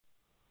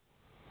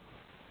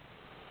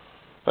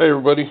Hi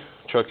everybody,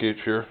 Chuck H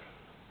here.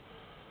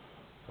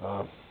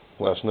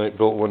 Last night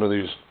built one of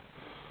these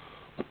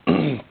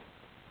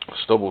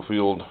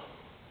Stubblefield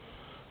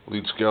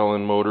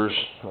Leedskalnin motors.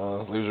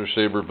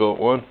 Lasersaber built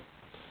one,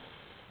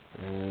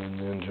 and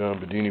then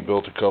John Bedini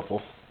built a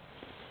couple.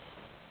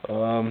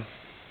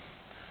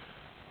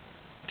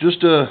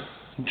 Just a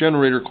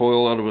generator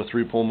coil out of a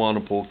 3-pole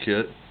monopole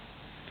kit.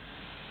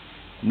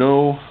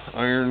 No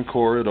iron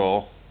core at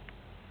all.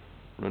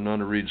 Run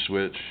on a reed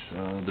switch.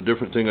 The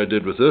different thing I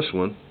did with this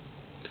one,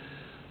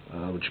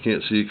 which you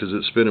can't see because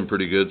it's spinning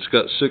pretty good, it's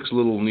got 6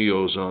 little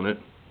neos on it,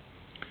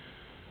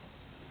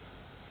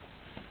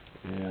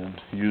 and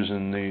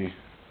using the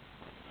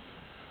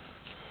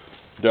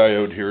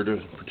diode here to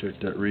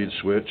protect that reed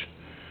switch.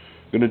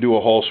 Going to do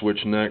a Hall switch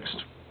next.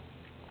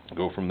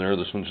 Go from there.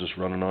 This one's just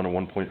running on a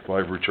 1.5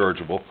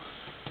 rechargeable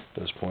at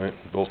this point,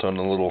 built on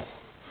a little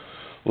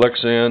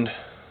Lexand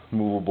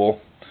movable.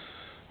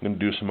 I'm going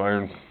to do some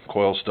iron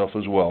coil stuff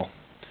as well.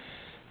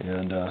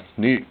 And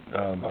neat,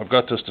 I've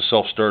got this to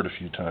self-start a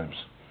few times,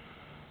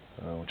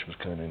 which was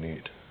kind of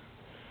neat.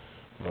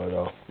 But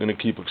I'm going to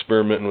keep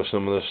experimenting with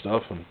some of this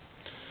stuff, and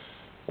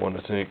want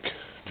to thank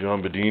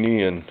John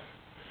Bedini and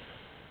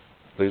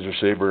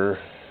Lasersaber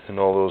and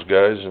all those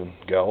guys and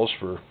gals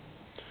for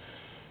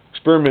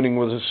experimenting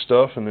with this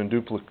stuff and then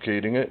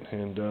duplicating it.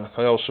 And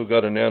I also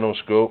got a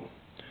nanoscope.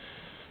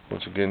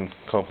 Once again,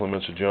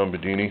 compliments of John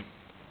Bedini.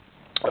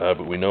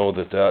 But we know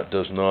that that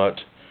does not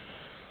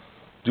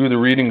do the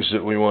readings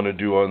that we want to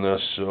do on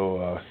this,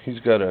 so he's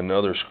got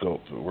another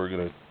scope that we're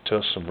going to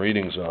test some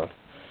readings on.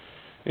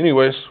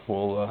 Anyways,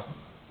 we'll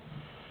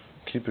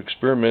keep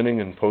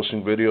experimenting and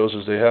posting videos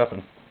as they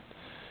happen.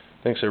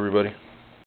 Thanks everybody.